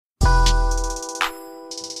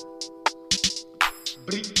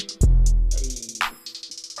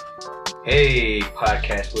Hey,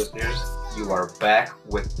 podcast listeners, you are back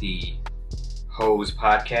with the Hose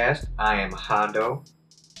Podcast. I am Hondo.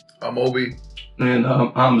 I'm Obi. And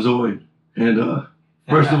I'm Zoid. And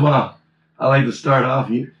first of all, I like to start off.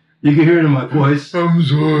 You can hear it in my voice. I'm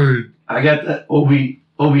Zoid. I got that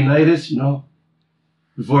Obi-nitis, you know.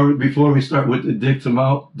 Before we start with the dick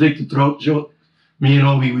to throat joke, me and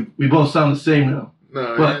Obi, we both sound the same now.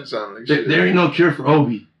 No, But it didn't sound like shit. There ain't no cure for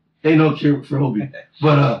Obi. Ain't no cure for Obi.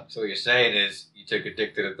 But So what you're saying is you took a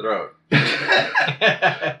dick to the throat.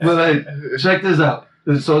 check this out.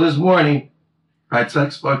 So this morning, I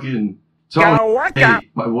text fucking Tony, hey,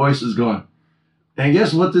 my voice is gone. And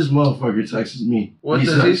guess what this motherfucker texts me? What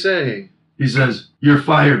does he say? He says, "You're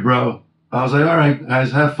fired, bro." I was like, "All right,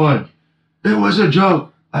 guys, have fun." It was a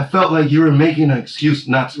joke. I felt like you were making an excuse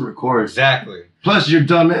not to record. Exactly. Plus, your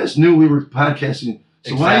dumbass knew we were podcasting.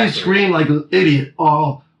 So why you scream like an idiot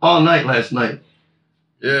all night last night?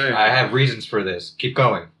 Yeah. I have reasons for this. Keep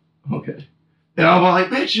going. Okay. And I'm like,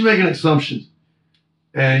 bitch, you're making assumptions.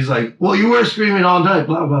 And he's like, well, you were screaming all night,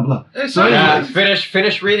 blah, blah, blah. So Yeah,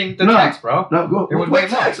 finish reading the text, bro. No, go. There was What way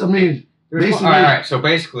more. text? I mean, basically. All right. So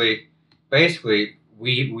basically,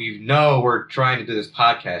 we know we're trying to do this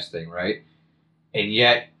podcast thing, right? And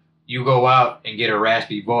yet you go out and get a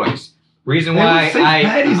raspy voice. Reason why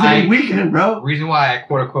Patty's Day weekend, bro. Reason why I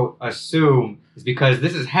quote unquote assume is because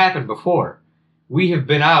this has happened before. We have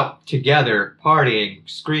been out together partying,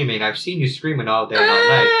 screaming. I've seen you screaming all day and all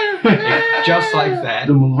night, and just like that.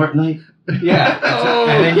 The Malort night. Yeah.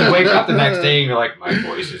 And then you wake up the next day and you're like, my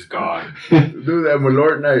voice is gone. Dude, that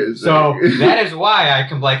Malort night is So that is why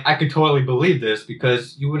I could totally believe this,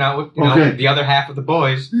 because you went out with the other half of the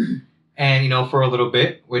boys, and for a little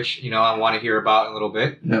bit, which I want to hear about in a little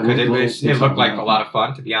bit, because it looked like a lot of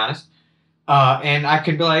fun, to be honest. And I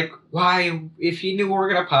could be like, why, if you knew we were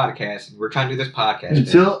gonna podcast and we're trying to do this podcast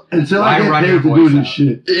until I get paid to do this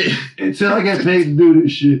shit. Until I get paid to do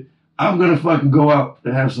this shit, I'm gonna fucking go out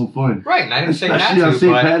and have some fun. Right, and I didn't say not Especially on to,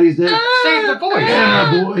 St. but Patty's Day. Save the voice.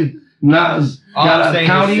 And my boy Nas All got I'm out saying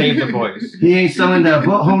of county. is save the voice. He ain't selling that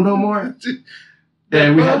butthole no more.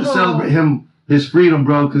 And we had to celebrate his freedom,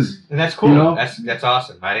 bro, because And that's cool. That's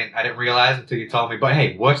awesome. I didn't realize until you told me. But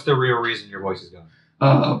hey, what's the real reason your voice is gone?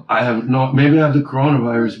 maybe I have the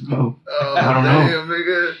coronavirus, bro. I don't know.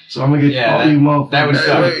 Nigga. So I'm gonna get all you motherfuckers. That would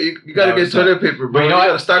suck. Wait, you gotta get toilet paper, bro. But You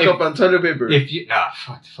gotta stock up on toilet paper. If you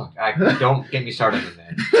fuck, don't get me started on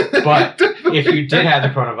that. But if you did have the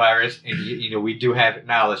coronavirus and we do have it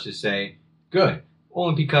now, let's just say, good.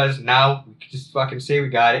 Only because now we can just fucking say we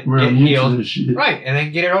got it, We're get immune to healed, this shit. right, and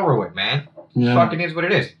then get it over with, man. Yeah. Fucking is what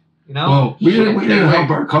it is. Well, we didn't help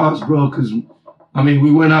our cause, bro, because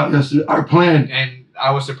we went out yesterday. Our plan. And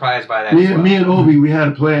I was surprised by that. Me and Obi, we had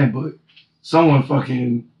a plan, but someone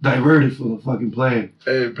fucking diverted from the fucking plan.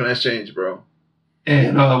 Hey, plans change, bro.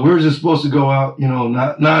 And we were just supposed to go out,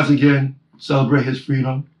 Nas again, celebrate his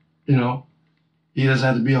freedom. He doesn't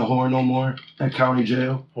have to be a whore no more at county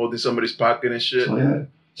jail. Holding somebody's pocket and shit. So, yeah.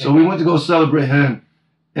 So we went to go celebrate him.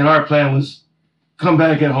 And our plan was come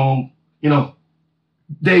back at home,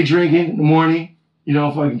 day drinking in the morning,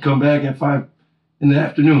 fucking come back at 5 in the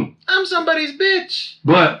afternoon. I'm somebody's bitch.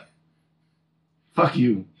 But, fuck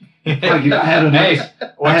you. Fuck you. I had a nice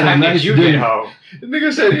what time did you get home? The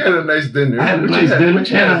nigga said he had a nice dinner. I had a nice dinner, and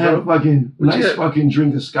I had a fucking fucking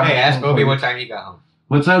drink of scotch. Hey, ask Obi what time he got home.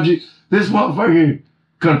 What time did you... This motherfucker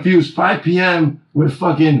confused 5 p.m. with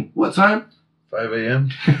fucking... What time? 5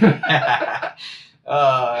 a.m.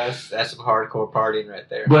 That's some hardcore partying right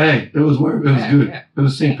there. But hey, it was work. It was good. Yeah. It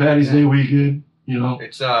was St. Patty's Day weekend,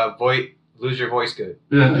 It's lose your voice good.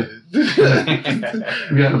 Yeah.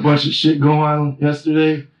 We had a bunch of shit going on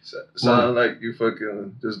yesterday. Sound like you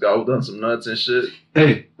fucking just gobbled on some nuts and shit.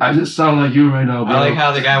 Hey, I just sound like you right now, bro. I like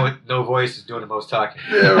how the guy with no voice is doing the most talking.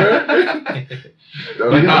 Yeah, right?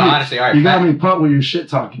 But no, honestly, all right. You got me pumped with your shit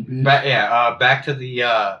talking, bitch. Back to the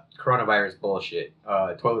coronavirus bullshit,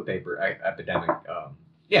 toilet paper epidemic.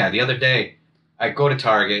 The other day, I go to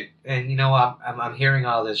Target, and I'm hearing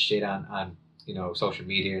all this shit on social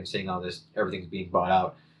media and seeing all this, everything's being bought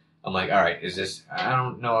out. I'm like, all right, I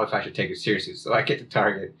don't know if I should take it seriously. So I get to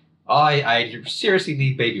Target. I seriously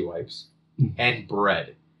need baby wipes and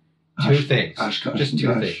bread. Two things. Just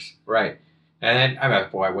two things. Right. And then,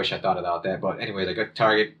 I wish I thought about that. But anyways, I go to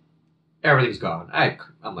Target. Everything's gone.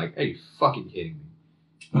 I'm like, are you fucking kidding me?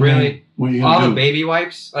 Really? All the baby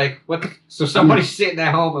wipes? Like, what the... So somebody's sitting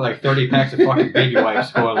at home with like 30 packs of fucking baby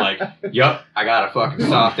wipes going like, yup, I got a fucking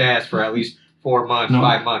soft ass for at least 4 months,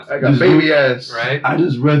 5 months. I got baby ass. Right? I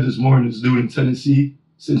just read this morning, this dude in Tennessee,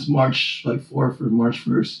 since March 4th or March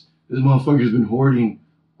 1st, This motherfucker's been hoarding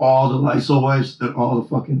all the Lysol wipes and all the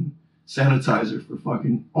fucking sanitizer for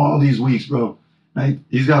fucking all these weeks, bro. Like,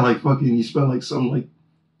 he's got like fucking, he spent like something like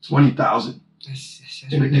 20,000. That's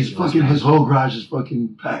And his ridiculous. fucking, Man. his whole garage is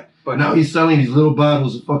fucking packed. But Now he's selling these little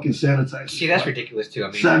bottles of fucking sanitizer. see, that's ridiculous too.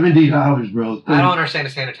 I mean, $70, bro. I don't understand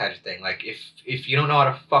the sanitizer thing. Like, if you don't know how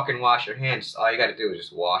to fucking wash your hands, all you got to do is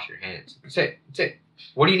just wash your hands. That's it. That's it.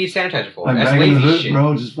 What do you need sanitizer for? Like That's back in the lazy hood, shit.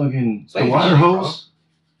 bro. Just fucking It's the lazy water shit, bro. hose.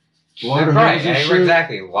 Water Right, hose and yeah, shit.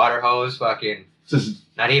 exactly. Water hose, fucking. Just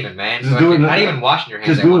Not even, man. Just Fucking- do it not now. even washing your hands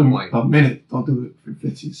just at do one it point. a minute. Don't do it for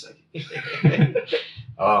 15 seconds.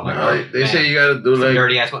 Oh my god. They man. say you gotta do It's a like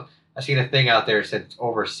dirty ass one. I seen a thing out there that said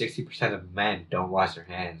over 60% of men don't wash their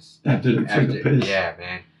hands. After they take a piss. Yeah,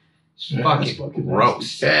 man. It's Yeah, fucking, that's fucking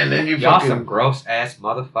gross. yeah, and then you Y'all some fucking gross ass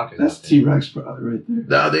motherfuckers. That's out there. T-Rex probably right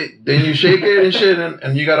there. then you shake it and shit,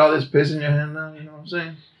 and you got all this piss in your hand now. You know what I'm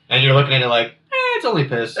saying? And you're looking at it like, it's only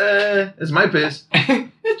piss. It's my piss.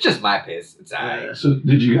 It's just my piss. It's alright. Yeah. So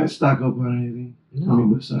did you guys stock up on anything? No.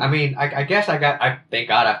 Besides- I mean, I guess thank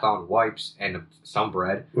God I found wipes and some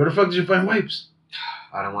bread. Where the fuck did you find wipes?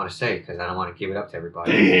 I don't want to say because I don't want to give it up to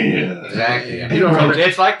everybody. Damn. Exactly. I You don't mean, wanna-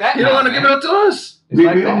 it's like that. You don't now, want to man. give it up to us. It's We,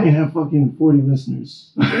 like we that. only have fucking 40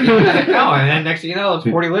 listeners. No, and then next thing you know, those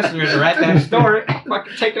 40 listeners are at that store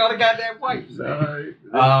fucking taking all the goddamn wipes. Alright.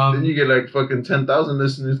 Um, Then you get like fucking 10,000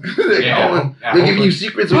 listeners. They're Yeah, going. yeah, They're giving hopefully. you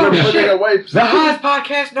secrets of Oh, where the fuck they shit. got wipes. The Haas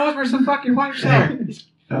podcast knows where some fucking wipes are.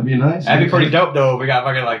 That'd be nice. That'd be pretty dope though. If we got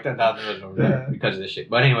fucking like 10,000 listeners over there Yeah. because of this shit.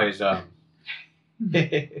 But anyways,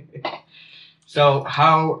 so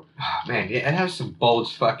how? Oh, man, yeah, it has some bold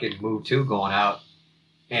fucking move too, going out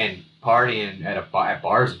and partying at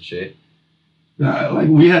bars and shit. Like,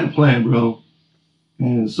 we had a plan, bro.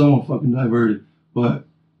 And someone fucking diverted. But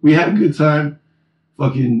we had a good time.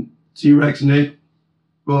 Fucking T-Rex Nick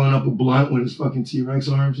rolling up a blunt with his fucking T-Rex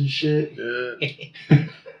arms and shit. Yeah.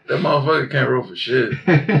 That motherfucker can't roll for shit.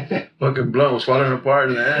 Fucking blunt was falling apart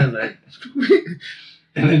in the end. Like,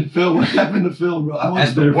 And then Phil, what happened to Phil, bro? I That's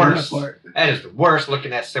was the there for that worst. part. That is the worst.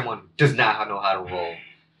 Looking at someone who does not know how to roll.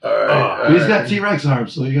 all right. But he's got T-Rex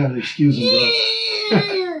arms, so you gotta excuse him,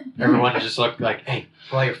 bro. Everyone just looked like, hey,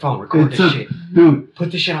 pull out your phone, record It this took- shit, Dude,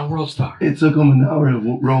 put this shit on World Star. it took him an hour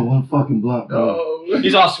to roll one fucking blunt, bro. Oh.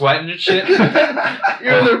 He's all sweating and shit.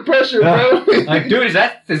 You're under pressure, bro. Like, dude, is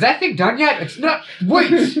that thing done yet? It's not. Wait,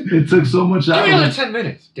 give It took so much me out. another He 10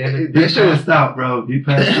 minutes. Damn it. passed out, bro. He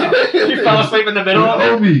passed out. You fell asleep in the middle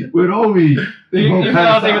of it. With Obi. They You both fell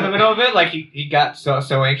passed asleep in the out. middle of it. Like he got so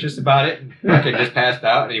anxious about it, and fucking just passed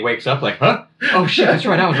out, and he wakes up like, huh? Oh shit, that's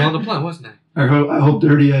right. I was on the blunt, wasn't I? I hope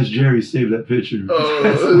dirty ass Jerry saved that picture.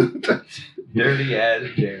 Oh. Dirty ass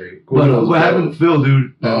Jerry. But what happened to Phil,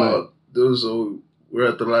 dude? Dude, so we're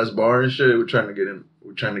at the last bar and shit. We're trying to get in.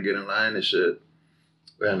 We're trying to get in line and shit.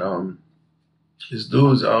 And this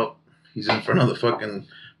dude's out. He's in front of the fucking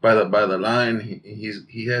by the line.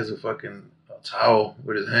 He has a fucking towel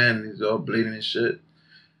with his hand. He's all bleeding and shit.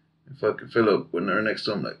 And fucking Philip, when they're next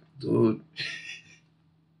to him, like, dude,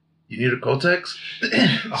 you need a Kotex?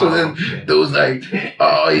 So then shit. dude's like,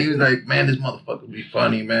 oh, he was like, man, this motherfucker be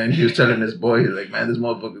funny, man. He was telling his boy, he's like, man, this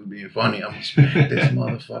motherfucker's being funny. I'm gonna smack this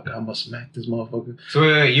motherfucker. I'm gonna smack this motherfucker. So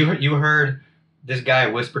wait, you heard this guy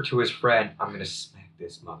whisper to his friend, "I'm gonna smack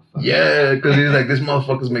this motherfucker." Yeah, because he's like, this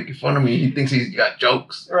motherfucker's making fun of me. He thinks he's got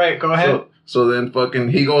jokes. Right. Go ahead. So then fucking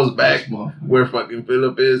he goes back Small. where fucking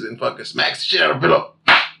Philip is and fucking smacks the shit out of Philip.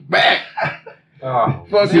 Back. Oh.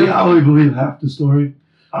 Fucking See, I only believe half the story.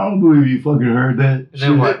 I don't believe you fucking heard that. And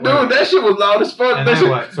then what? Dude, that shit was loud as fuck. And That then shit,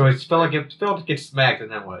 what? So it's Philip gets smacked, and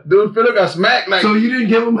then what? dude, Philip got smacked like. So you didn't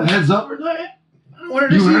give him a heads up or nothing? I wanted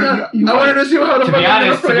to You see heard- how. you I wanted to see how the To fuck be it was gonna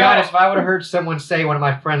honest, play out. if I would have heard someone say one of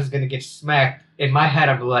my friends is gonna get smacked, in my head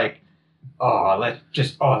I'd be like, let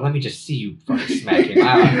me just see you fucking smack him.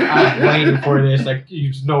 I'm waiting for this. Like,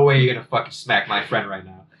 there's no way you're gonna fucking smack my friend right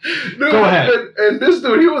now. Dude, Go ahead. And this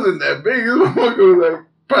dude, he wasn't that big. This motherfucker was like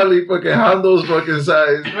probably fucking Hondo's fucking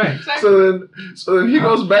size. Right. Exactly. So then he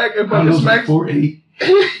goes back and I fucking know smacks. 4'8",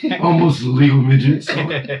 almost legal midget. So.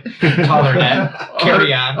 Taller than that.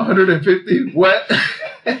 Carry on. 150 wet.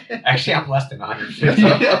 Actually, I'm less than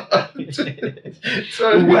 150.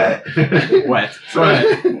 so, Wet. Wet.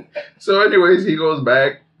 so anyways, he goes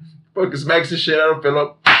back, fucking smacks the shit out of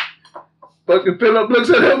Philip. Fucking Philip looks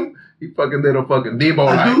at him. He fucking did a fucking Debo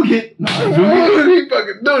I right. do get. No, I do get. He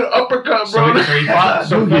fucking dude uppercut, So,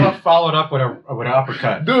 bro. Philip followed up with an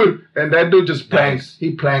uppercut. Dude, and that dude just planked. Nice.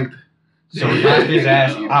 He planked. So he knocked his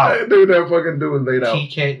ass out. Dude, that fucking dude was laid out.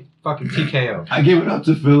 TKO. I give it up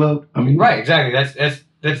to Philip. I mean, Right, exactly. That's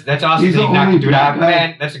awesome. He's That the you knocked only the dude out. black guy.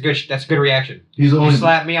 Man, that's a good reaction. He's You only.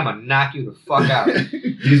 slap me, I'm gonna knock you the fuck out.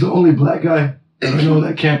 He's the only black guy that I know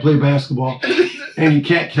that can't play basketball, and he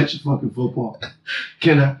can't catch a fucking football.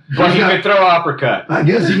 Can I? But he could throw an uppercut. I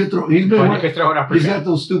guess he could throw. He's But been. he could throw an uppercut. He's got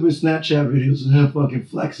those stupid Snapchat videos of him fucking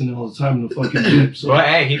flexing all the time in the fucking gym. So But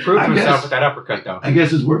hey, he proved I himself guess- with that uppercut though. I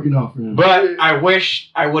guess it's working out for him. But I wish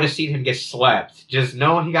I would have seen him get slapped. Just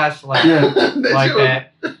knowing he got slapped Yeah. like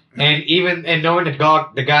that, and knowing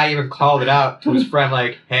the guy even called it out to his friend,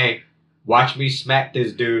 like, "Hey, watch me smack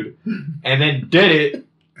this dude," and then did it.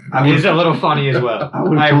 I It's would. a little funny as well. I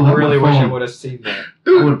would've I pulled out my really wish I phone. would have seen that.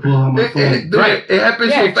 I would pull out my phone. Right. It happened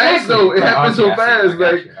Yeah, so exactly. fast though. It Right, happened so okay, I see. fast. I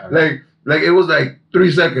got Like, you. All right. like it was like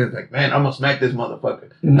 3 seconds. Like, man, I'm gonna smack this motherfucker.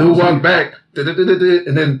 And I Dude was walk like, back,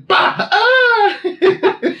 and then bah, ah!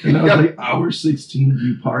 and I was like, hour 16 of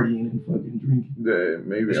you partying and fucking drinking. Yeah,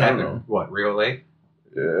 maybe This I don't happened, know. what, real late?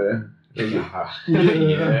 Yeah. Yeah.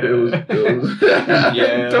 It was.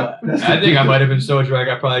 Yeah. That's I the think I dick- might have been so drunk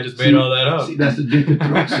I probably just made all that up. See, that's the dick and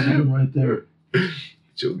throat syndrome right there.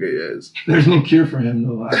 Your gay ass. There's no cure for him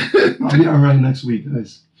though. I'll be all right next week,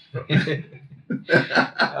 guys. Oh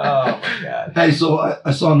my god. Hey, so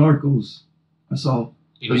I saw Narcos. I saw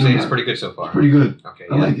You say it's pretty good so far. pretty good, Okay.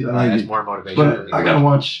 I like it, I like That's it. more motivation. but I gotta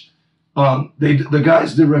watch. The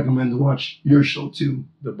guys did recommend to watch your show too,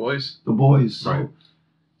 The boys. The Boys. So Right.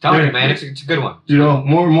 Tell me, man, it's a good one. you know,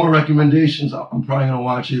 more and more recommendations. I'm probably gonna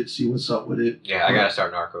watch it, see what's up with it. Yeah, I gotta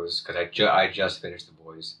start Narcos because I just finished The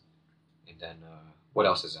Boys, and then what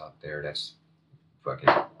else is out there that's fucking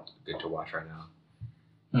good to watch right now?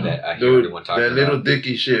 That I hear Dude, everyone talking that little about.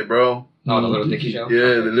 Dicky shit, bro. Oh, the Little Dicky show.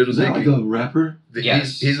 Yeah, the little Is that Dicky. like a rapper?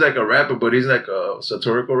 Yes. He's like a rapper, but he's like a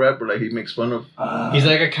satirical rapper. Like he makes fun of. He's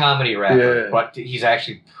like a comedy rapper, Yeah. but he's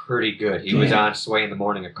actually pretty good. He was Damn. on Sway in the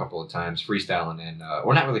Morning a couple of times, freestyling, and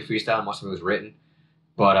well, not really freestyling. Most of it was written,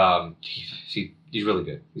 but he's really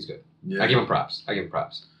good. He's good. Yeah. I give him props. Did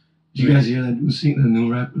Did you guys hear that the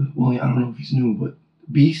new rapper? Well, I don't know if he's new, but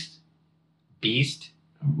Beast Beast.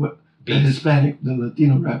 or what? The Beast. Hispanic, the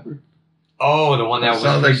Latino rapper. Oh, the one that was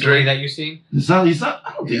Sounds like recently Drake. that you seen. He sound.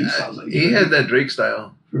 I don't think he Yeah, sounds like he Drake. had that Drake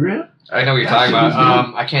style. For real. I know what you're That talking shit was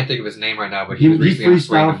about. I can't think of his name right now, but he He- was he recently on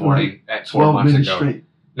Sway in the freestyled for Morning at 4 12 months minutes ago. straight.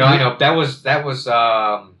 No, I know that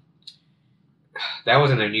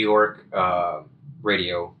was in a New York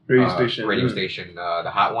radio station, the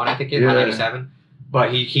hot one, I think it's Yeah. Hot 97.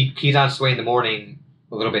 But he's on Sway in the Morning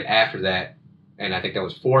a little bit after that, and I think that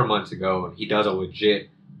was 4 months ago. And he does a legit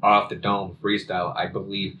off the dome freestyle, I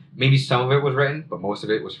believe. Maybe some of it was written, but most of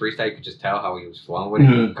it was freestyle. You could just tell how he was flowing with it,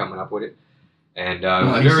 Yeah. coming up with it, and No, it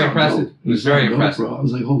was he very sound impressive. dope. It was He very sound dope, impressive. bro. I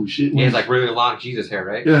was like, holy shit. He has like really long Jesus hair,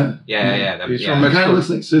 right? Yeah. Yeah. He's yeah. from He kind Mexico. of looks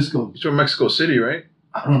like Cisco. He's from Mexico City, right?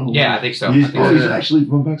 I don't know. Yeah, I think so. He's, I think oh, so. he's actually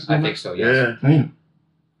from Mexico. I think so. Yes. Yeah. Damn.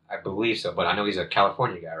 I believe so, but I know he's a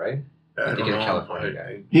California guy, right? I think don't he's a know. California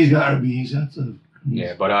guy. He's got to be. He's got to.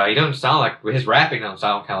 Yeah, but he doesn't sound like his rapping. Don't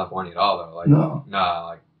sound California at all, though. Like No. nah,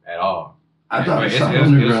 like at all. I thought But it it sounded was-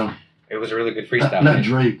 underground. It was a really good freestyle. Not man.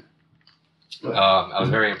 Drake. I was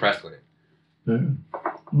very impressed with it. Yeah.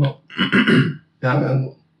 Well, yeah,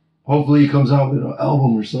 man. Hopefully he comes out with an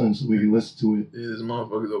album or something so we can listen to it. Yeah, this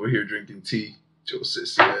motherfucker's over here drinking tea. Joe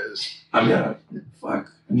sissy ass. I mean, fuck.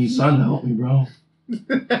 I need son to help me, bro.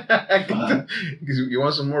 You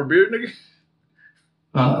want some more beer, nigga?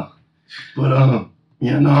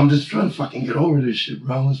 Yeah, no, I'm just trying to fucking get over this shit,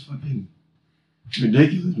 bro. It's fucking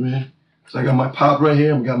ridiculous, man. So I got my pop right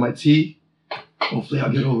here. I got my tea. Hopefully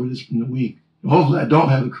I'll get over this in the week. Hopefully I don't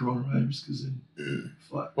have the coronavirus because then,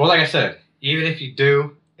 fuck. Well, like I said, even if you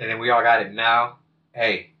do, and then we all got it now,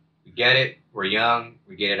 hey, we get it. We're young.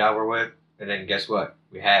 We get it over with. And then guess what?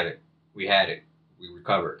 We have it. We had it. We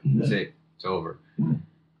recovered. That's it. It's over. You know what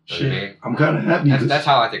I Shit, mean? I'm kind of happy. That's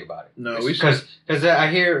how I think about it. No, we should. Because I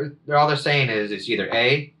hear all they're saying is it's either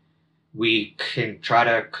A, we can try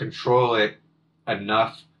to control it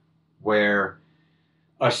enough where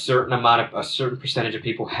a certain percentage of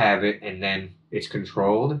people have it, and then it's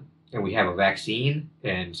controlled, and we have a vaccine,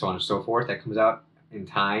 and so on and so forth that comes out in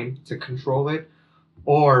time to control it,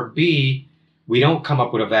 or B, we don't come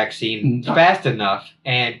up with a vaccine fast enough,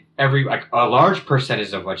 and a large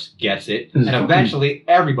percentage of us gets it, and eventually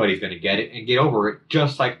everybody's going to get it and get over it,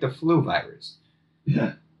 just like the flu virus.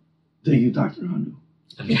 Yeah. Thank you, Dr. Hondo.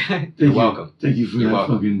 You're welcome. Thank you for You're that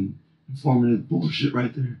welcome. fucking informative bullshit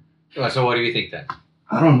right there. So what do you think then?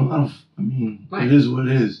 I don't know. I mean, Right. it is what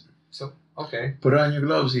it is. So, okay. Put on your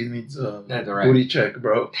gloves. He needs a That's all right. booty check,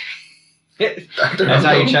 bro. That's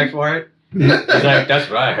how you check for it? He's like, that's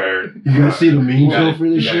what I heard. You guys see the meme You show gotta- for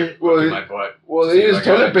this you gotta shit? look Well, at my butt. Well, See they if use I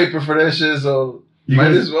got toilet it. paper for that shit, so You might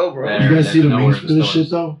guys, as well, bro. Man. you guys see the Nowhere memes in for the this stores.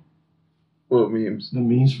 shit though? What memes? The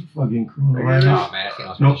memes for fucking Oh, coronavirus. man, I think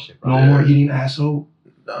I'll No, this shit, bro. no more eating asshole.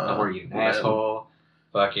 No more eating asshole.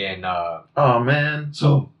 Fucking. Oh man.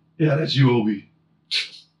 So yeah, that's you, Obi.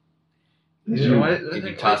 That's You you. know what? You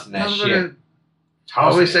be tossing that Motherfucker shit.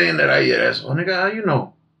 Always saying that I eat asshole. Nigga, how you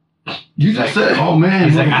know? You He's just like- said, "Oh man,"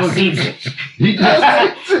 He's like, I motherfucker. seen it. He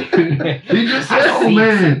just he just said, I "Oh seen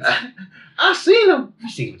man." I seen him. I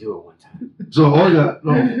seen him do it one time. So Olga,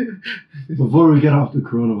 no, before we get off the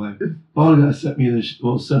coronavirus, Olga sent me this.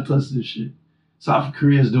 Sent us this shit. South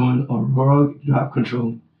Korea is doing Aurora drop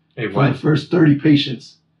control Hey, for the first 30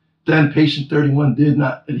 patients. Then patient 31 did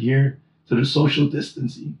not adhere to the social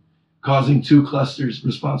distancing, causing 2 clusters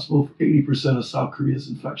responsible for 80% of South Korea's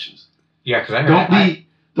infections. Yeah, because I heard.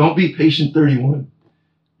 Don't be patient 31.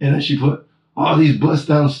 And then she put all these bust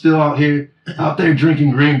downs still out there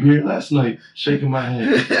drinking green beer last night, shaking my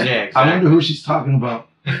head. Yeah, exactly. I wonder who she's talking about.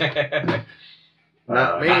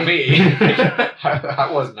 Not me. Not me. I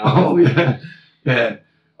wasn't. Oh yeah, yeah.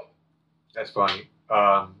 That's funny.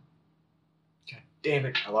 God damn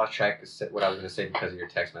it! I lost track of what I was going to say because of your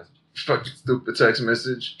text message. Fucking stupid text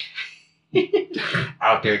message.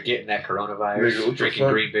 Out there getting that coronavirus, Nigga, what the drinking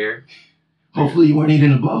fuck? green beer. Hopefully you weren't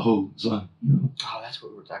eating a butthole, son. You know? Oh, that's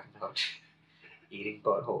what we were talking about. Eating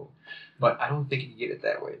butthole. But I don't think you can get it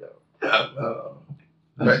that way, though.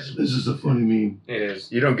 This is a funny meme. It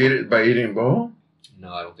is. You don't get it by eating bowl?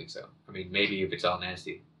 No, I don't think so. I mean, maybe if it's all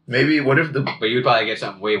nasty. Maybe what if the But you'd probably get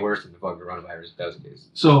something way worse than the fucking coronavirus if that was the case.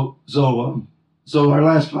 So our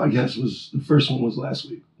last podcast the first one was last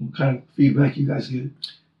week. What kind of feedback you guys get?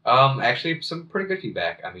 Actually, some pretty good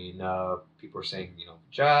feedback. I mean, people were saying, good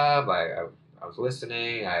job. I was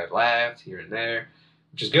listening. I laughed here and there,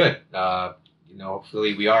 which is good.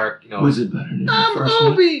 Hopefully we are, Was it better than the I'm first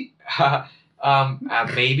one? Obi.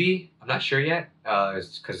 maybe. I'm not sure yet.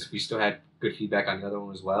 It's because we still had good feedback on the other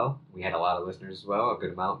one as well. We had a lot of listeners as well, a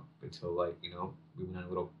good amount until we went on a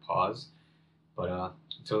little pause. But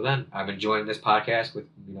until then, I'm enjoying this podcast with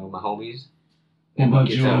my homies. What And about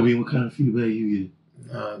we you, get to- Obi? What kind of feedback you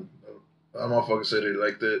That motherfucker said they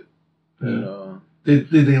liked it. get? And, Did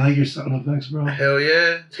they like your sound effects, bro? hell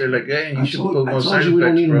yeah. They're like, hey, you I should told put more you sound we don't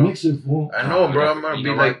effects, need a bro. mixer for I know, bro. I'm gonna You be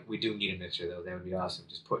know like, what? We do need a mixer though. That would be awesome.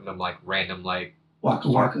 Just putting them like random waka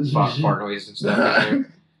wakas fart and shit. noise and stuff in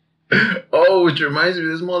there. oh, which reminds me,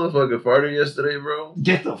 this motherfucker farted yesterday, bro.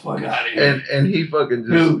 Get the fuck out of here. And he fucking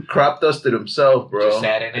just Dude. crop dusted himself, bro. Just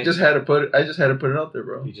sat in it. I just had to put it out there,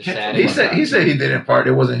 bro. He just He sat He in said it. he didn't fart.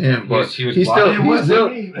 It wasn't him, but He was he still It wafting-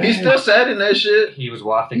 wasn't me, man. he still sat in that shit. He was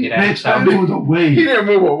wafting it at Bitch, I himself. moved He away. didn't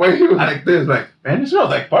move away. He was like this, like, man, it smells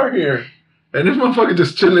like fart here. And this motherfucker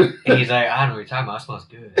just chilling. And he's like, I don't know what you're talking about. It smells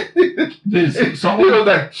good. he Someone was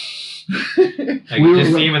like, Like, We you were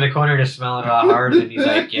just right- see him in the corner just smelling it all hard, and he's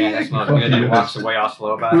like, yeah, that smells good. And then he walks away all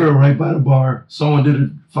slow about we it. were right by the bar. Someone did a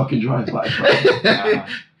fucking drive-by.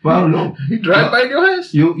 But I don't know. he drive by your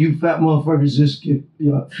ass. You fat motherfuckers just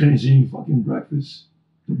finish eating fucking breakfast,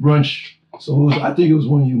 the brunch. So I think it was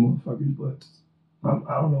one of you motherfuckers, but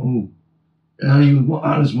I don't know who. None of you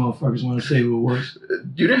honest motherfuckers want to say who it was.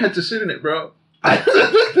 You didn't have to sit in it, bro. He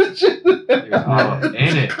was all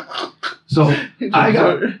in it. So I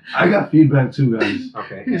got feedback too, guys.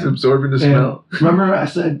 Okay. He's yeah. absorbing the smell. Remember I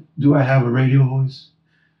said, do I have a radio voice?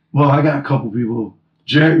 Well, I got a couple people.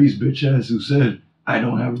 Jerry's bitch ass who said I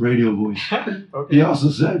don't have a radio voice. Okay. He also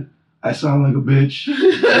said I sound like a bitch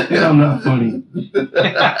and I'm not funny.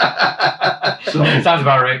 So Sounds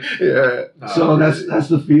about right. Yeah. so that's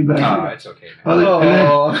the feedback. Oh, it's okay, man.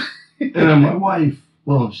 Oh, and then my wife.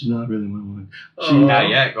 Well, she's not really my wife. Not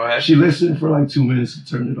yet. Go ahead. She listened for like 2 minutes and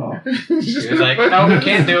turned it off. She was like, no, we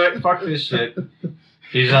can't do it. Fuck this shit.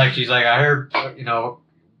 She's like, I heard,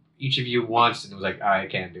 each of you once, and it was like, I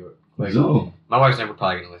can't do it. Like, So my wife's never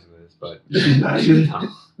probably gonna listen to this, but she's not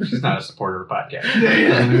she's not a supporter of a podcast.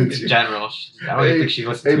 Yeah. In general, I don't even think she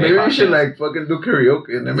listens Hey, to maybe a we should podcast. like fucking do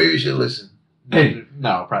karaoke and then maybe you should listen. Hey.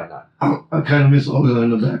 No, probably not. I kind of miss Olga in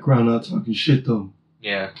the background not talking shit though.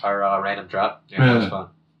 Yeah, our random drop. Yeah, that was Yeah.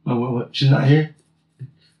 fun. What? She's not here?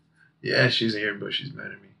 Yeah, she's here, but she's mad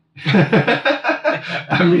at me.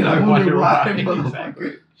 I mean, I wonder why, Exactly.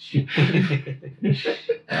 motherfucker.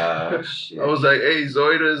 Oh, shit. I was like, hey,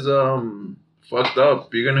 Zoida's fucked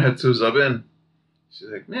up. You're gonna have to sub in. She's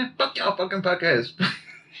like, man, fuck y'all fucking podcast.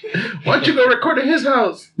 Why don't you go record at his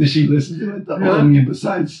house? Did she listen to it? Though? Yeah. I mean,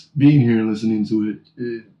 besides being here and listening to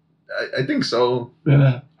it. I think so.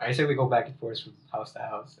 Yeah. I say we go back and forth from house to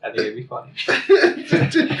house. I think it'd be funny.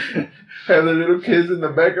 Have the little kids in the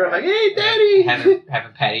background like, hey, daddy.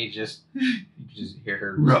 Having Patty just hear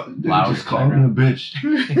her Bro, dude, loud. just call me a bitch.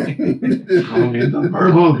 Call me the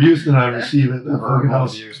verbal abuse that I receive at that fucking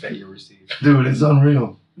house. Views that you receive. Dude, it's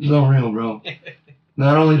unreal. It's unreal, bro.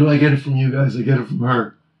 Not only do I get it from you guys, I get it from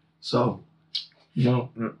her. So, you know,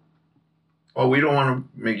 Oh, we don't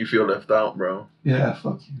want to make you feel left out, bro. yeah,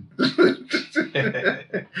 fuck you.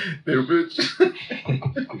 Little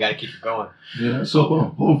bitch. We gotta keep it going. Yeah, so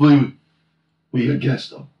hopefully we get guests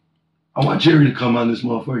though. I want Jerry to come on this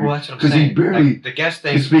motherfucker. Well, that's what I'm Because saying. he barely Like, the guest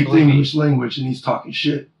thing. can speak the believe me, English language and he's talking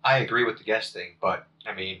shit. I agree with the guest thing, but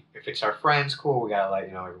I mean, if it's our friends, cool. We gotta let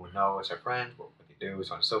everyone know it's our friends, what we can do,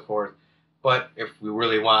 so on and so forth. But if we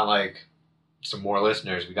really want like some more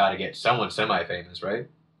listeners, we gotta get someone semi-famous, right?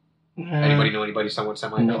 Anybody know anybody somewhat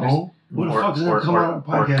semi-famous? No. What the Or- fuck is or- gonna come or- on our or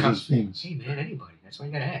podcast come- that's famous? Hey man, anybody. That's why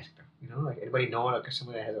you gotta ask. Like anybody know like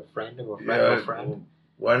someone that has a friend of a friend Yeah, of a friend,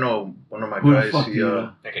 well, I know one of my Who the guys. fuck do He you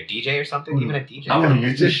know? like a DJ or something. Who Even the- a DJ. I want to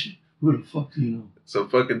hear this shit. Who the fuck do you know? it's a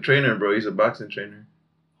fucking trainer, bro. He's a boxing trainer.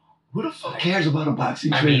 Who the fuck cares about a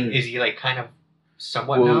boxing I trainer? mean, is he like kind of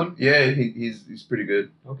somewhat Well, known? yeah, he's pretty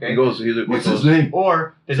good. Okay. He goes. What's his name?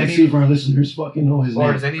 Or does Let's see any if our listeners fucking know his or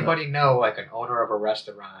name. does anybody know like an owner of a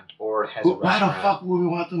restaurant or has a Why the restaurant? fuck would we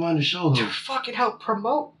want them on the show To though? fucking help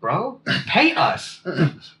promote, bro. Pay us.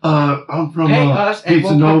 I'm from Pay us and Pizza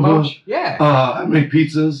we'll Nova. promote. Yeah. I make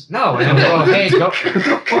pizzas. No, and then we'll go, hey, go, What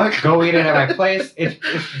the fuck? go eat it at my place.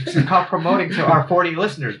 It's called promoting to our 40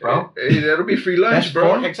 listeners, bro. Hey, that'll be free lunch, That's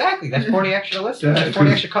bro. exactly. That's 40 extra listeners. Yeah, That's 40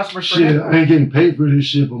 'cause extra customers for Shit, him. I ain't getting paid for this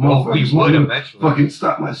shit, but Well, we motherfuckers would want to eventually. fucking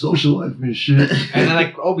stop my social life and shit. And then,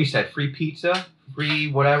 like Obi said, free pizza,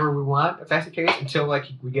 free whatever we want. If that's the case, until like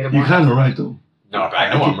we get him. You're on. kind of right though. No, but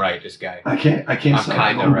I know I'm right. This guy. I can't I'm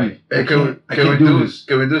sign kinda Obi. right. Hey, I can we can't do this.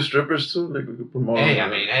 Can we do strippers too? Like we could promote. Hey, I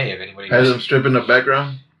mean, hey, if anybody has knows, them strip in the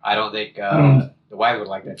background. I don't think don't- the wives would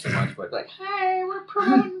like that so much, but like, hi, we're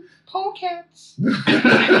promoting polecats.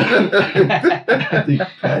 I think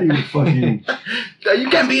Patty would fucking. You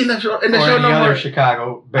can't be in the show. In the Or show any no other more. I'd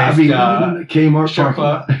Chicago-based be living in the Kmart strip parking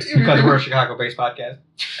club lot. because we're a Chicago-based podcast.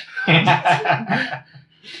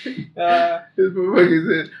 This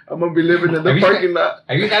motherfucker said, "I'm gonna be living in Have the you parking lot."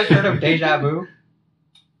 Have you guys heard of Deja Vu?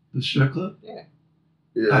 The strip club. Yeah.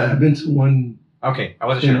 I've been to one Okay, I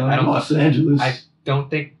wasn't in sure. I don't. Los Angeles I don't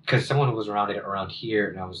think because someone was around here,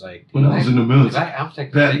 and I was like, when I was in the military. I don't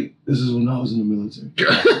think. Patty, this is when I was in the military. Get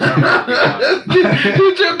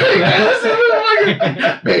your big ass in the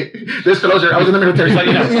motherfucker. Hey, disclosure, I was in the military. So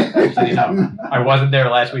you know. I wasn't there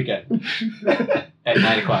last weekend at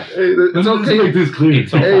 9 o'clock. Hey, Let's it's okay. make this clear.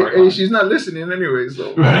 It's so- Hey, she's not listening anyway,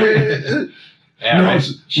 so. Right. Yeah, No, right.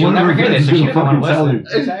 she- She'll one of never her hear this, so friends she is doesn't want to gonna listen.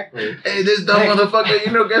 fucking Exactly. Hey, this dumb Hey.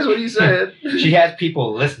 motherfucker, guess what he said? She has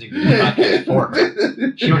people listening to the podcast for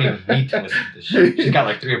her. She don't even need to listen to this shit. She's got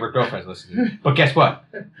like 3 of her girlfriends listening. But guess what?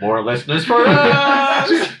 More listeners for us.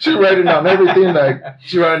 she writing down everything like,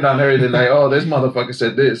 oh, this motherfucker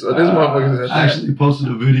said this, or this motherfucker said I that. actually posted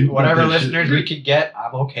a video. about Whatever that shit. listeners we can get,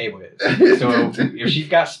 I'm okay with. So if she's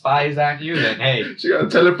got spies on you, then hey, She got a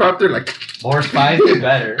teleprompter like, more spies the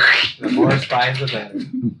better. The more spies the better.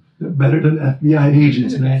 They're better than FBI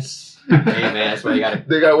agents, man. Hey man, that's why you gotta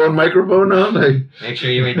they got one microphone on, like, make sure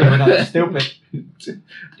you ain't doing nothing stupid.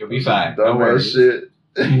 You'll be fine. No dumb ass worries. shit.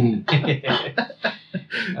 Mm.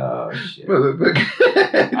 Oh shit.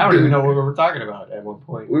 Motherfucker. I don't even know what we were talking about at one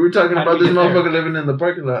point. We were talking How about did this we get there? motherfucker living in the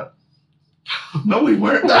parking lot. No, we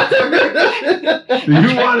weren't. You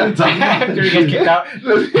Hey, wanted to talk about After that he shit. gets kicked out.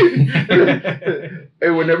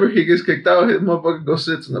 whenever he gets kicked out, his motherfucker go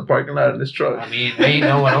sits in the parking lot in his truck. I mean, there ain't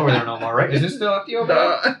no one over there no more, right? Is this still empty over there?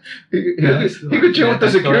 Nah, he Yeah, it's could chill with the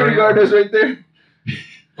that's security Astoria. guard that's right there.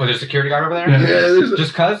 Was there a security guard over there? Yeah. there's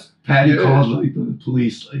Just cuz? Patty Yeah. called like the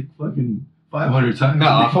police like fucking 500 times. No,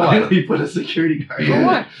 And they for what? finally put a security guard. For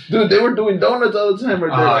what? dude, they were doing donuts all the time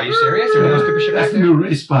right there. Are you serious? Or those people shit back That's the there? new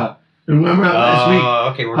race spot. And remember how last week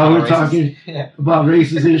Okay, we're how we're talking talking racist. Yeah. about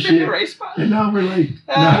races and shit? Race spot? And now we're like,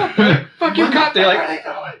 Ah, fuck you, cop. They're like,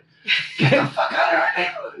 get the fuck out of our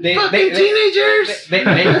neighborhood. Fucking teenagers!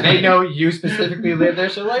 they know you specifically live there,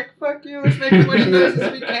 so like, fuck you, let's make as much noise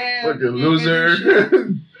as we can. Fucking You can't do shit.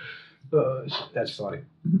 loser. Oh, shit, that's funny.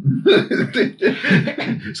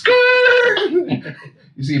 Skirt!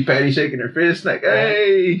 You see Patty shaking her fist like,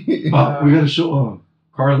 hey! We gotta show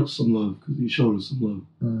Carlos some love because he showed us some love.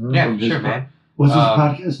 Yeah, From his sure, pod- man. What's his Um,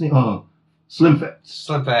 podcast name? Slim Fats.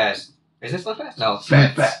 Slim Fast. Is it Slim Fast? No.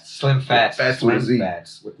 Slim Fats. Slim Fats. Fats with a Slim Z.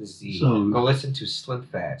 Fats with a Z. So- Go listen to Slim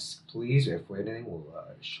Fats, please. If we're anything, we'll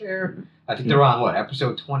share. I think they're on what,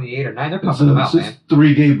 episode 28 or 9? They're It's, pumping them out, it's man.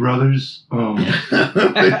 3 gay brothers. They're not all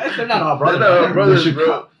brothers. They're not all man. brothers, They're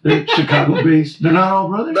bro. They're Chicago based. They're not all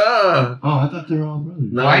brothers? Nah. Oh, I thought they were all brothers.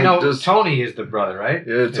 No, Well, I know just- Tony is the brother, right?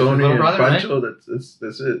 Yeah, Is his Tony little and brother, Pancho, that's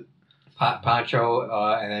it. Poncho,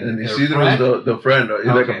 and then And their Isidro friend. is the friend. He's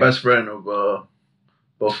like Okay. a best friend of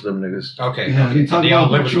Both of them niggas. Okay. Yeah, okay. they talk They all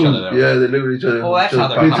about live with each metro- other though. Yeah, they live with each other. Well, that's how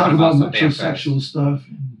they're They talking talk about about so damn fast. metrosexual stuff.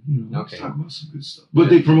 And, Okay. talk about some good stuff. But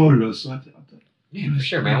they promoted us, so I thought. Yeah, for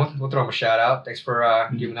sure, man. We'll throw them a shout out. Thanks for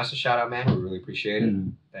giving us a shout out, man. We really appreciate it.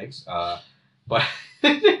 Thanks. But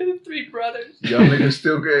 3 brothers. Y'all niggas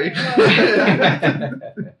still gay.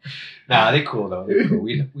 Nah, they cool though. They're cool.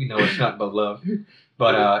 We know it's nothing but love.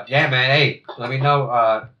 But yeah, man. Hey, let me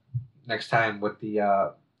know next time with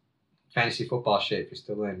the fantasy football shit if you're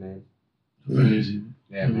still in, man. Amazing.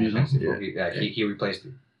 Yeah, man. Amazing. Fantasy football. He replaced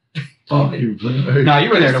you. Oh, he played. No, you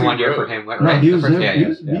were there the 1 year for him, right? No, he was The first- there. Yeah,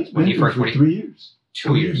 He's yeah. been When he there first, for when he, 3 years.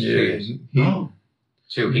 2 years. 2 Yeah, years. Oh,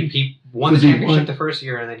 2. He won the Was he championship won? the first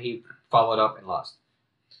year, and then he followed up and lost.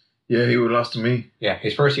 yeah, he lost to me. Yeah,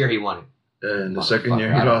 his first year he won it. And the second year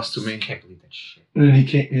he Motherfucker, I lost to me. Can't believe that shit. and then he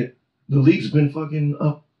can't. The league's been fucking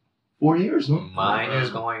up 4 years, no? Mine is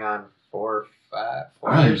going on 4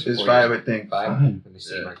 Five. years. It's 4 5, years. I think. 5. Five. Let me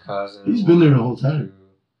see Yeah. my cousin. He's been there the whole time.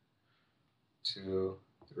 2,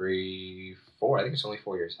 3, 4. I think it's only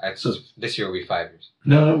 4 years. So- This year will be 5 years.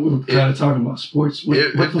 Now that we're kind of talking about sports, what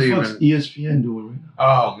If the they fuck's ESPN doing right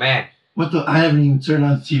now? Oh man, I haven't even turned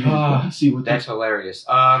on the TV Oh, to see what that's hilarious.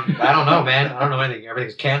 I don't know, man. I don't know anything.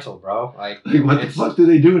 Everything's canceled, bro. Like what the it's- fuck do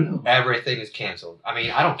they do now? Everything is canceled. I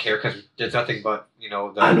mean, I don't care because there's nothing but I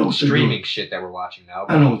know the what they're streaming doing. shit that we're watching now.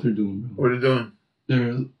 I know what they're doing, bro. What are you doing?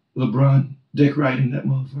 They're LeBron dick riding that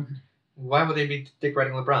motherfucker. Why would they be dick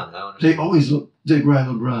riding LeBron? I don't They understand. always dick ride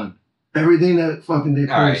LeBron. Everything that fucking they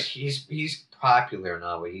post. All right, he's popular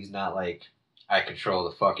now, but he's not like I control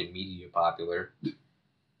the fucking media popular.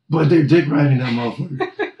 But they're dick riding that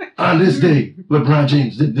motherfucker. On this day, LeBron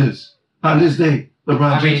James did this. On this day, LeBron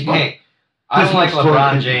I James. mean, bought- hey, I This don't like much LeBron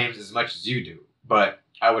toilet James as much as you do, but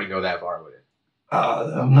I wouldn't go that far with it.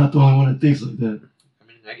 I'm not the only one that thinks like that. I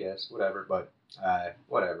mean, I guess whatever, but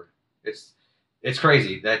whatever. It's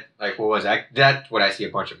crazy that like what was I? That's what I see a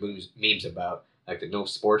bunch of memes about, like the no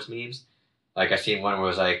sports memes. Like I seen one where it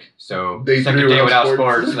was like, so Day second 3 day without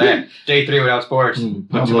without sports. sports, day 3 without sports. Look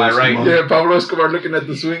to Pablo my right, Escobar. Yeah, Pablo Escobar looking at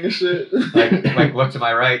the swing and shit. like look to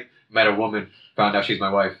my right, met a woman, found out she's my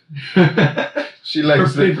wife. She Her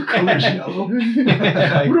likes it. favorite color is yellow. Who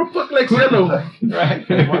the fuck likes yellow?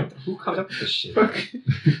 Right? What, who comes up with this shit?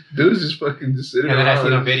 Dude's just fucking just sitting And then I around.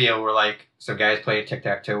 seen a video where like some guy's playing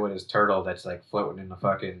tic-tac-toe with his turtle that's like floating in the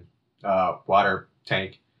fucking water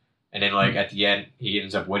tank, and then like at the end he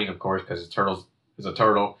ends up winning, of course, because his turtle is a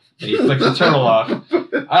turtle, and he flicks the turtle off.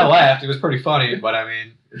 I laughed; it was pretty funny, but I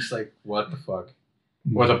mean, it's like what the fuck?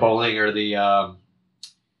 Or the bowling, or the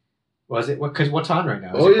was it what? Because what's on right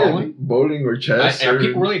now? Is Oh it yeah, bowling? bowling or chess. Are or-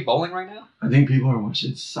 people really bowling right now? I think people are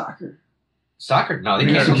watching soccer. Soccer? No, they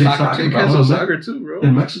Yeah, cancel they soccer soccer. too, They bro. cancel soccer too, bro.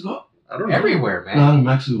 In Mexico? I don't know. Everywhere, man. Not in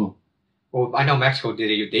Mexico. Well, I know Mexico did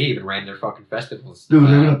it. They even ran their fucking festivals. Dude,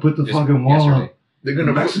 they're gonna put the just fucking wall yesterday. up. They're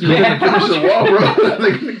gonna, Mexico. they're gonna finish the wall, bro.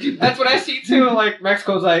 They're gonna keep That's what I see too. Like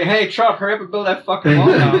Mexico's like, hey Trump, hurry up and build that fucking wall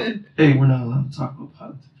now. Hey, we're not allowed to talk about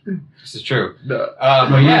politics. This is true. No.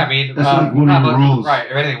 But yeah, I mean, That's like one of how the about- rules. Right,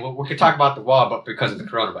 everything. We could talk about the wall, but because of the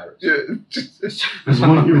coronavirus. Yeah, just- There's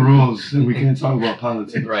one of your rules, and we can't talk about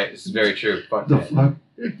politics. Right, this is very true. Fuck The that. fuck?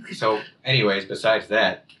 So, anyways, besides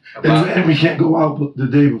that, And we can't go out the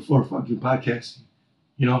day before fucking podcasting.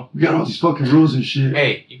 You know, we got all these fucking rules and shit.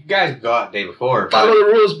 hey, you guys can go out the day before. follow But the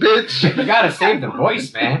rules, bitch. you gotta save the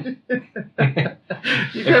voice, man. You If can't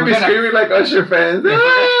we're be gonna- screaming like Usher fans.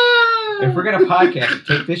 If we're gonna podcast and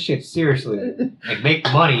take this shit seriously and make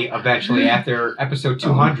money eventually after episode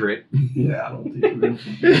 200, Yeah, I don't think we're gonna.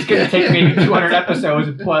 it's gonna take maybe 200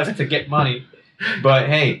 episodes plus to get money. But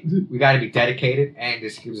hey, we gotta be dedicated, and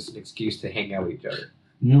this gives us an excuse to hang out with each other.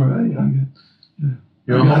 You're right. I get.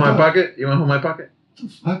 You want to hold my pocket? You want to hold my pocket? What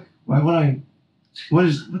the fuck? Why would I?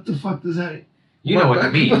 What the fuck does that? You know what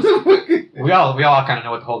it means. We all kind of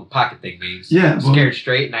know what the whole pocket thing means. Yeah, but- Scared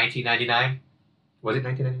Straight, 1999. Was it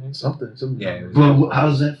 1999? Something. Yeah. It was, But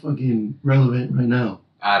how's that fucking relevant right now?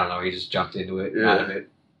 I don't know. He just jumped into it, Yeah. out of it,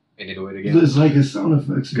 and into it again. It's like a sound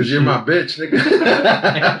effects. and Because you're shit. my bitch,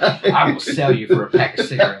 nigga. I will sell you for a pack of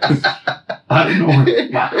cigarettes. I don't know.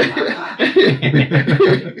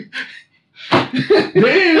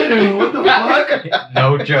 Damn! What the fuck?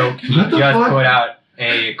 No joke. He What the just fuck? put out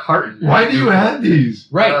a carton. Why do you have these?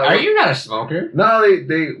 Right. Are you not a smoker?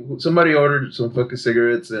 No, somebody ordered some fucking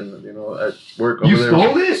cigarettes and, at work over You there.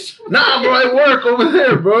 stole this? Nah, bro, I work over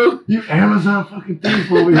there, bro. You Amazon fucking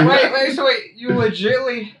thief over here. Wait. You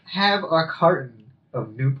legitimately have a carton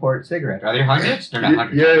of Newport cigarettes. Are they hundreds? They're not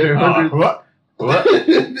hundreds. Yeah, they're hundreds. What?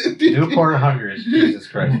 Newport hundreds. Jesus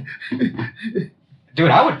Christ. Dude,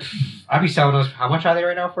 I'd be selling those. How much are they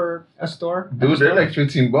right now for a store? Dude, they're like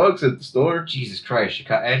 $15 at the store. Jesus Christ,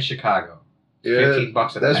 Chicago. Yeah,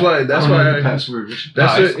 $15 at that's the why. That's I don't know why. the password.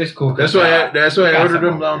 That's no, it. it's cool. That's why. That's why I got ordered some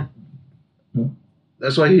them over down.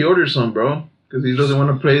 That's why he ordered some, bro. Because he doesn't want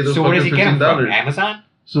to pay those So where does he fucking get them from? $15. Amazon?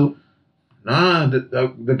 So Nah,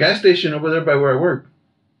 the gas station over there by where I work.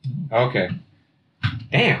 Okay.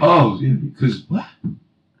 Damn. oh yeah, because what?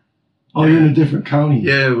 Oh, you're in a different county.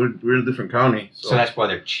 Yeah, we're in a different county, So that's why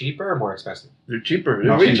they're cheaper or more expensive? they're cheaper.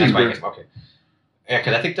 They're Okay, way that's why I cheaper. guess- okay. Yeah,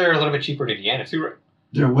 because I think they're a little bit cheaper in Indiana too, right?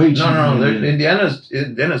 They're way cheaper. No, than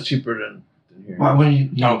Indiana's cheaper than here. Why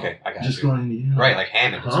wouldn't you? Okay, I got Just you. go to Indiana. Right, like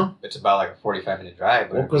Hammond. Huh? It's about like a 45-minute drive.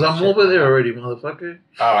 but Well, because it's I'm cheaper. over there already, motherfucker.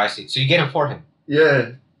 Oh, I see. So you get them for him. Yeah.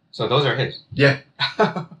 So those are his. Yeah.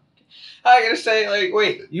 I gotta say, like,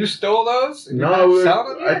 wait, you stole those? And you're No, not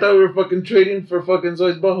selling them I yet? thought we were fucking trading for fucking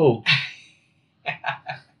Zoe's butthole.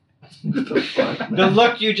 What the fuck, man? The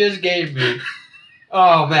look you just gave me.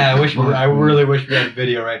 Oh man, I really wish we had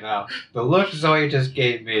video right now. The look Zoe just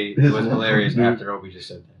gave me This was motherfucker, hilarious dude. after Obi just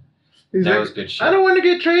said that. He's That like, was good shit. I don't want to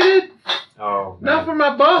get traded. Oh Not for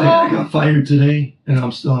man. my I butthole. got fired today, and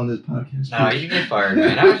I'm still on this podcast. No, you didn't get fired,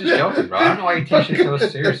 man. I was just joking, bro. I don't know why you take shit so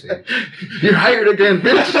seriously. You're hired again,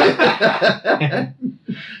 bitch.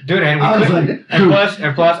 Dude, and we I was couldn't- like, and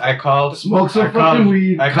dude, plus I called smoke some I called- fucking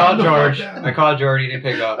weed. I called calm the fuck George. down. I called George, he didn't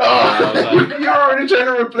pick up. I was Oh, like, you're already trying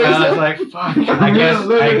to replace I was him. like, fuck. I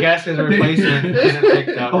guess his replacement isn't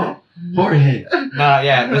picked up. Oh, Jorge. No,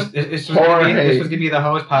 yeah, this was gonna be, Jorge. this was gonna be the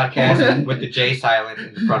host podcast with the J silent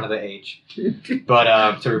in front of the H,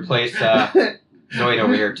 but to replace Zoid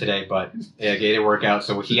over here today. But yeah, it didn't work out,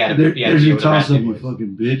 so he had to There's deal your with the toss up, raspy you voice.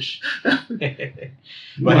 fucking bitch.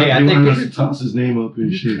 But hey, I You think wanted us this- to toss his name up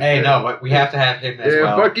and shit. Hey, no, but we have to have him as Yeah,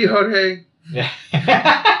 well. fuck you, Jorge. Yeah.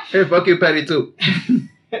 Hey, fuck you, Patty, too.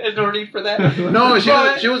 There's no need for that. No,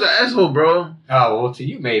 she was an asshole, bro. Oh well, to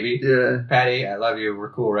you maybe. Yeah. Patty, I love you. We're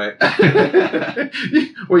cool, right?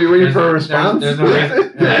 Were you waiting There's- for a there's- response? there's no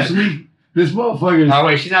reason- Last week, this motherfucker, Oh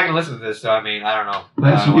wait, she's not gonna listen to this, so I mean, I don't know.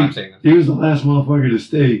 Last I don't know why I'm week- saying this. he was the last motherfucker to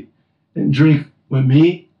stay and drink with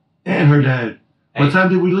me and her dad. Hey. What time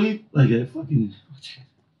did we leave? Like at fucking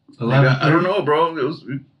 11, I don't know, bro. It was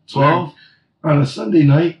 12 on a Sunday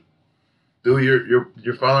night. Dude,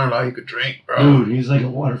 your father-in-law, he could drink, bro. Dude, he's like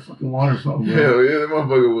a fucking water fountain, bro. Hell yeah, that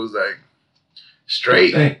motherfucker was like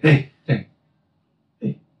straight.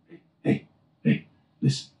 Hey,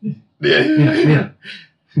 listen. Yeah.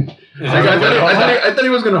 I thought he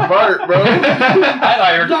was gonna fart, bro. I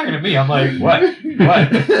thought you were talking to me. I'm like, what?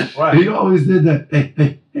 What? He always did that.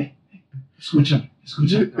 Hey, switch up.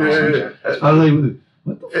 Yeah. I was like,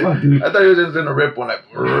 what the fuck, dude? I thought he was just gonna rip one like.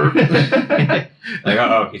 Like,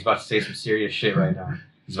 oh, he's about to say some serious shit right now.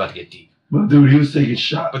 He's about to get deep. But dude, he was taking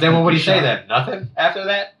shots. But then what would he say then? Nothing after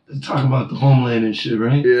that? Talking about the homeland and shit,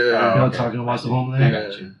 right? Yeah. Y'all okay. talking about the I homeland?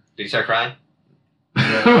 got you. Did he start crying?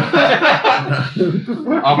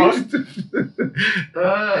 Almost.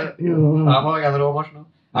 You know, I got a little emotional.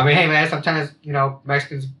 I mean, hey man, sometimes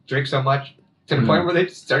Mexicans drink so much to the point where they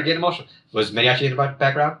start getting emotional. Was Mariachi in the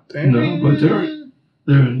background? No, but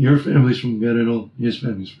your family's from Guerrero, his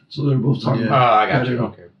family's from, so they're both talking Yeah. Oh, about I got you. Guerrero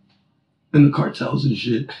Okay. and the cartels and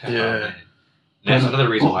shit. Oh, Yeah. man. That's another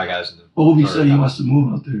reason why I was in the Obi Sorry, said he no. wants to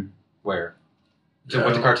move out there. where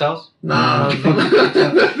with the cartels. Nah.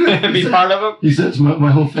 Be part of them. He said to my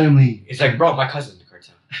whole family. He's like, bro, my cousin's in the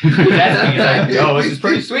cartel. He's asking, he's like, yo, this is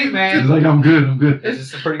pretty sweet, He's man. like, I'm good. This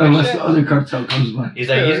is some pretty good Unless shit. the other cartel comes by. He's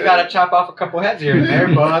like, you just gotta chop off a couple heads here and there,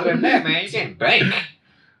 but other than that, man, you getting bank.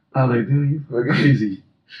 I was like, dude, you fucking crazy.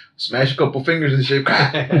 Smash a couple fingers and shit.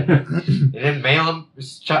 And then mail them,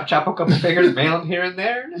 chop a couple fingers, mail them here and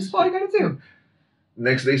there. And that's all you gotta do,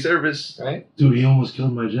 Next day service. right? Dude, he almost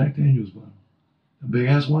killed my Jack Daniels bottle. A big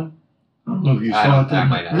ass one. I don't know if you I saw don't- it there. I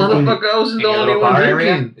might not. Motherfucker, I wasn't In the your only little one bar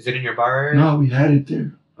area? drinking. Is it in your bar area? No, we had it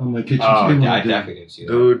there on my kitchen Oh, table. yeah, I that day. definitely didn't see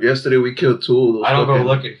that. Dude, yesterday we killed two of those. I don't go fucking-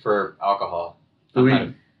 looking for alcohol. I'm We, not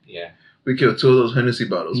a- yeah. we killed two of those Hennessy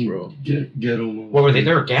bottles, You bro. Get them. What were they?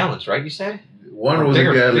 They were gallons, right? You said? One was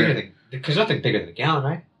bigger, a gallon. bigger than, because nothing bigger than a gallon,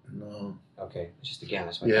 right? No. Okay, it's just a gallon.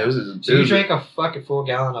 That's what Yeah, I it thought. was. So you drank a fucking full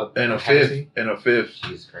gallon of and a Hennessy? fifth. And a fifth.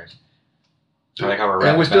 Jesus Christ. I like how we're And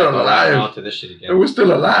wrapping we're still back alive. on to this shit again. And we're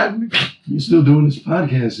still alive. You still doing this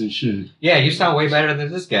podcast and shit. Yeah, you sound way better than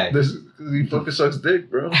this guy. This he fucking sucks dick,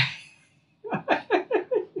 bro.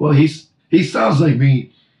 Well, he sounds like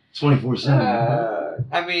me 24/7.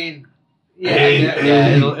 I mean, yeah, Hey, yeah,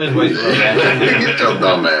 hey, it's way too Get your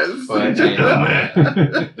dumb ass. But,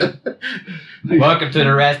 Welcome to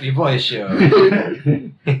the Raspy Voice Show.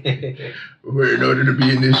 Where in order to be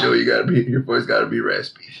in this show, your voice gotta be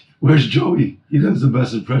raspy. Where's Joey? He does the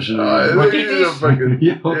best impression of Look at this fucking.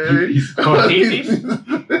 Yo, he's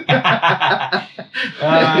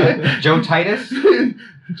Joe Titus.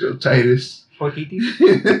 Joe Titus. Portitis.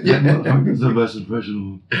 That motherfucker's the best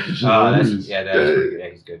impression of him. That's pretty good. Yeah,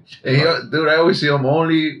 he's good. Hey, dude, I always see him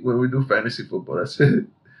only when we do fantasy football. That's it.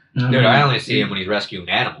 Dude, I only see him when he's rescuing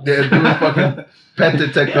animals. Yeah, doing fucking pet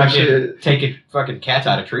detective shit. Taking fucking cats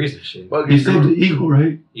out of trees and shit. Fucking He saved the eagle,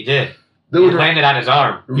 right? He did. Dude, He landed on his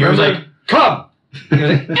arm. He was like, come! He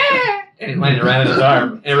was like, eh! And he landed right on his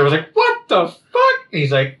arm. And everyone was like, what the fuck? And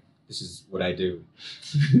he's like, this is what I do.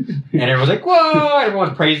 And everyone's like, whoa!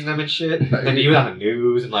 Everyone's praising him and shit. And then he was on the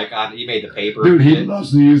news and he made the paper. Dude, and he shit.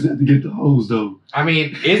 loves to use that to get the hose, though. I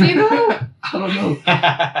mean, is he though? I don't know.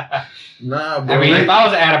 nah, bro. I mean, if I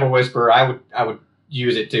was an animal whisperer, I would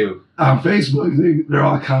use it too. On Facebook, they're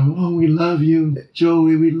all commenting, oh, we love you.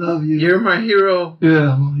 Joey, we love you. You're my hero.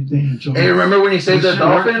 Yeah, I'm like, damn, Joey. Hey, remember when he saved that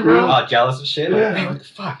dolphin, bro? All jealous and shit. Like, Yeah. man, what the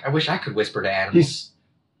fuck? I wish I could whisper to animals.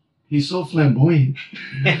 He's so flamboyant.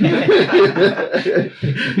 I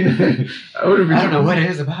would have I don't know what it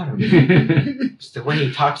is about him. It's the way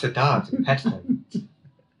he talks to dogs and pets them.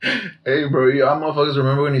 Hey, bro, y'all motherfuckers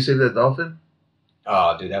remember when he saved that dolphin?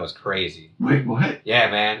 Oh, dude, that was crazy. Wait, what? Yeah,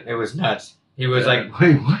 man, it was nuts. He was Yeah. like,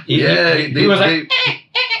 Wait, what? he was like,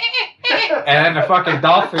 and then the fucking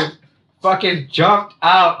dolphin fucking jumped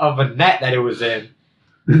out of a net that it was in.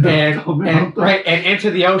 And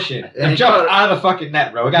into the ocean. And jumped out of the fucking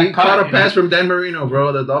net, bro. He caught a pass from Dan Marino,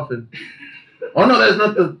 bro, the dolphin. Oh no,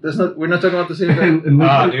 that's not. We're not talking about the same thing.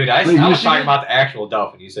 Oh, dude, I was Michigan? talking about the actual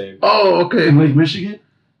dolphin you saved. Oh, okay. In Lake Michigan?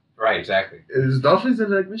 Right, exactly. Is dolphins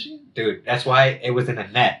in Lake Michigan? Dude, that's why it was in a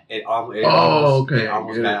net. It almost okay,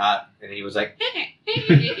 almost yeah. got out, and he was like,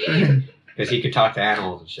 because he could talk to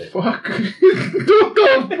animals and shit. Fuck. What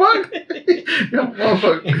the fuck?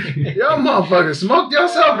 Y'all motherfuckers smoked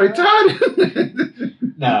yourself retarded.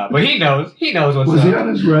 No, but he knows. He knows what's Was up. he on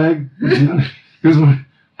his rag? Because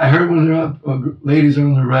I heard when they're up, ladies are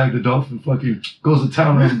on their rag, the dolphin fucking goes to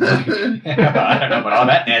town on them. I don't know about all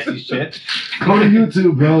that nasty shit. Go to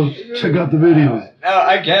YouTube, bro. Check out the videos. No,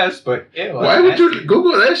 I guess, but it was Why would nasty. you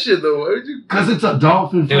Google that shit though? Why would you? Because it's a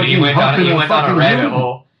dolphin. Dude, he fucking went down. humping He went down a fucking rabbit human.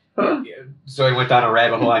 hole. Huh? So he went down a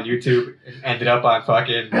rabbit hole on YouTube and ended up on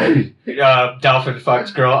fucking Hey, dolphin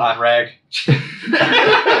fucks girl on rag.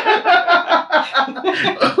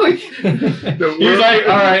 The He was like,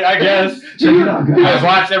 all right, I guess. check it out, I guys.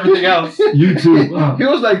 watched everything else. YouTube. He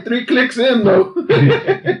was like 3 clicks in though.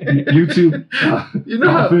 YouTube. You know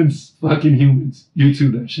how? Dolphins, fucking humans.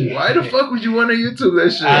 YouTube that shit. Why the fuck would you want to YouTube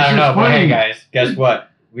that shit? I don't know, but hey funny. guys, guess what?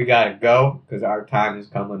 We gotta go because our time is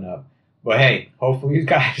coming up. But hey, hopefully you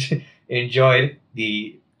guys enjoyed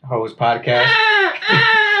the Hose podcast.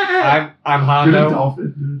 I'm You're the Hondo.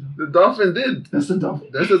 dolphin. The dolphin did. That's the dolphin.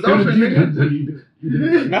 That's the dolphin, nigga. You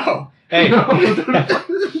did it. No. Hey, No.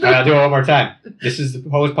 I'll do it one more time. This is the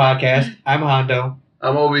Hose podcast. I'm Hondo,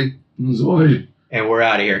 I'm Obi. Zoe. and we're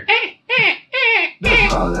out of here.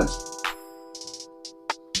 That's.